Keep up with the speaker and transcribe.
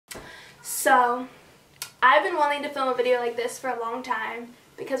So, I've been wanting to film a video like this for a long time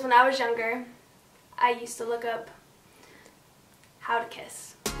because when I was younger, I used to look up how to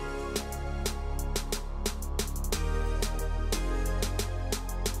kiss.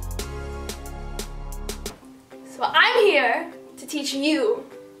 So I'm here to teach you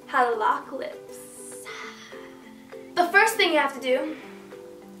how to lock lips. The first thing you have to do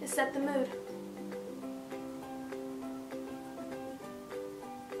is set the mood.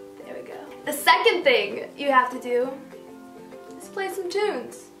 There we go. The second thing you have to do is play some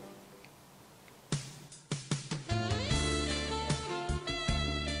tunes.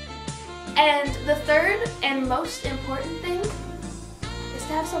 And the third and most important thing is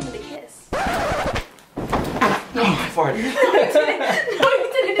to have someone to kiss. Oh, I farted. No, you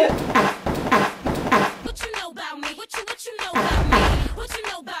didn't. What you know about me? What you know about me? What you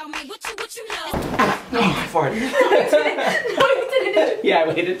know about me? What you know? Oh, I farted. No, you didn't. Yeah, I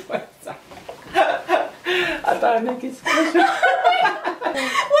waited twice. I thought I'd make it special. What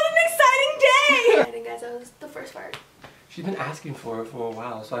an exciting day! Exciting, guys, that was the first part. She's been asking for it for a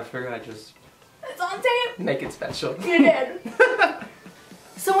while, so I figured I'd just It's on tape. make it special. You did.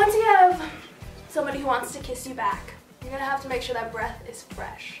 So once you have somebody who wants to kiss you back, you're gonna have to make sure that breath is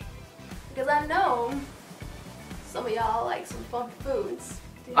fresh. Because I know some of y'all like some funky foods.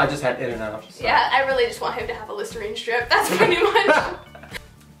 I just had in and out. So. Yeah, I really just want him to have a Listerine strip. That's pretty much.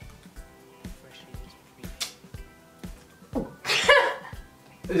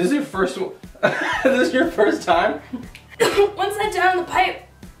 Is this your first one? Is this your first time? Once I down the pipe,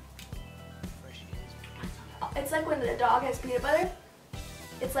 it's like when the dog has peanut butter.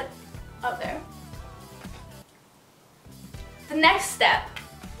 It's like up there. The next step,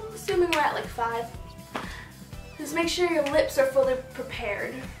 I'm assuming we're at like 5, is make sure your lips are fully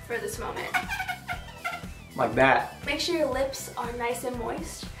prepared for this moment. Like that. Make sure your lips are nice and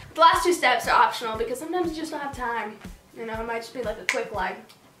moist. The last 2 steps are optional because sometimes you just don't have time. You know, it might just be like a quick leg.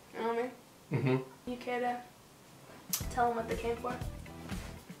 You know what I mean? Mm-hmm. You care to tell them what they came for?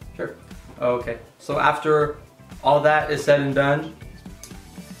 Sure. Okay. So after all that is said and done,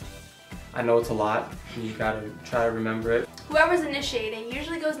 I know it's a lot. You gotta try to remember it. Whoever's initiating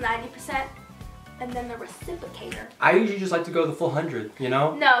usually goes 90%, and then the reciprocator. I usually just like to go the full 100, you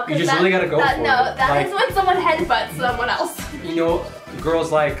know? No, you just really gotta go for it. No, that like, is when someone headbutts someone else. You know,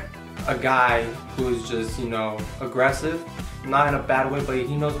 girls like a guy who's just, you know, aggressive. Not in a bad way, but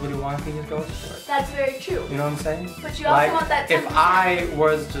he knows what he wants, he just goes for it. That's very true. You know what I'm saying? But you also want that 10%. If I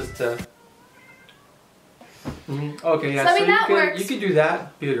was just to... Okay, yeah, So, I mean, that you works. could do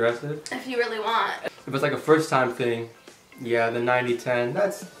that, be aggressive. If you really want. If it's like a first time thing, yeah, the 90-10,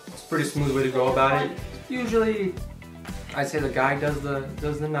 it's a pretty smooth way to go about it. Usually, I say the guy does the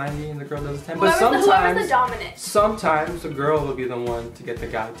 90 and the girl does the 10. But Whoever's the dominant. Sometimes the girl will be the one to get the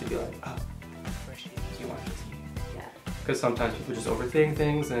guy to be like, oh, you want this? Yeah. Because sometimes people just overthink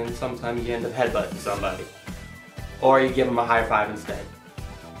things and sometimes you end up headbutting somebody. Or you give them a high five instead.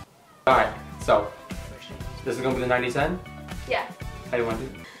 Alright, so, this is going to be the 90-10? Yeah. How do you want to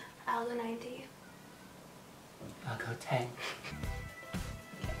do it? I'll go 90. I'll go 10.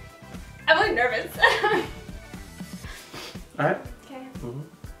 I'm really nervous. Alright? Okay. Mm-hmm.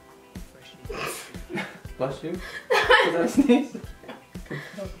 Bless you. Did I sneeze?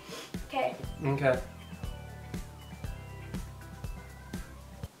 Okay. Okay.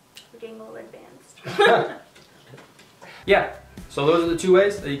 We're getting a little advanced. Yeah, so those are the 2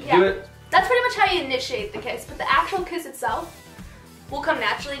 ways that you can do it. That's pretty much how you initiate the kiss, but the actual kiss itself will come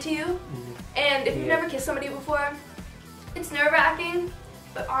naturally to you. And if you've never kissed somebody before, it's nerve-wracking,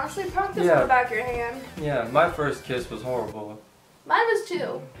 but honestly, practice on the back of your hand. Yeah, my first kiss was horrible. Mine was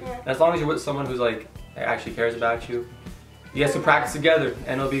too. Yeah. As long as you're with someone who's like actually cares about you, you guys can practice together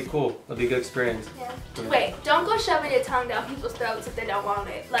and it'll be cool. It'll be a good experience. Yeah. Wait, don't go shoving your tongue down people's throats if they don't want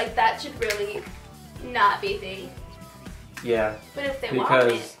it. Like, that should really not be a thing. Yeah. But if they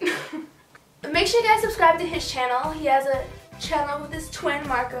want it. Make sure you guys subscribe to his channel. He has a channel with his twin,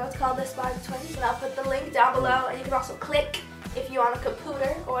 Marco. It's called Esparza26, and I'll put the link down below. And you can also click if you're on a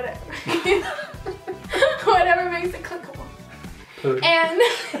computer or whatever. Whatever makes it clickable. And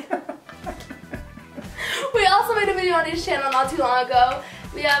we also made a video on his channel not too long ago.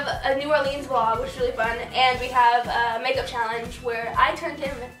 We have a New Orleans vlog, which is really fun, and we have a makeup challenge where I turned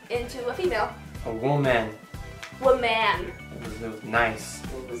him into a female. A woman. Woman. It was nice.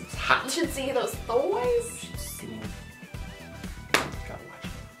 It was hot. You should see those thighs. You should see them. Gotta watch it.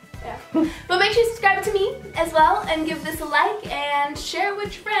 Yeah. But make sure you subscribe to me as well and give this a like and share it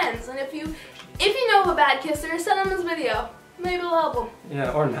with your friends. And if you know of a bad kisser, send them this video. Maybe it'll help them.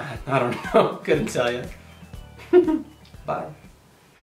 Yeah, or not. I don't know. Couldn't tell you. Bye.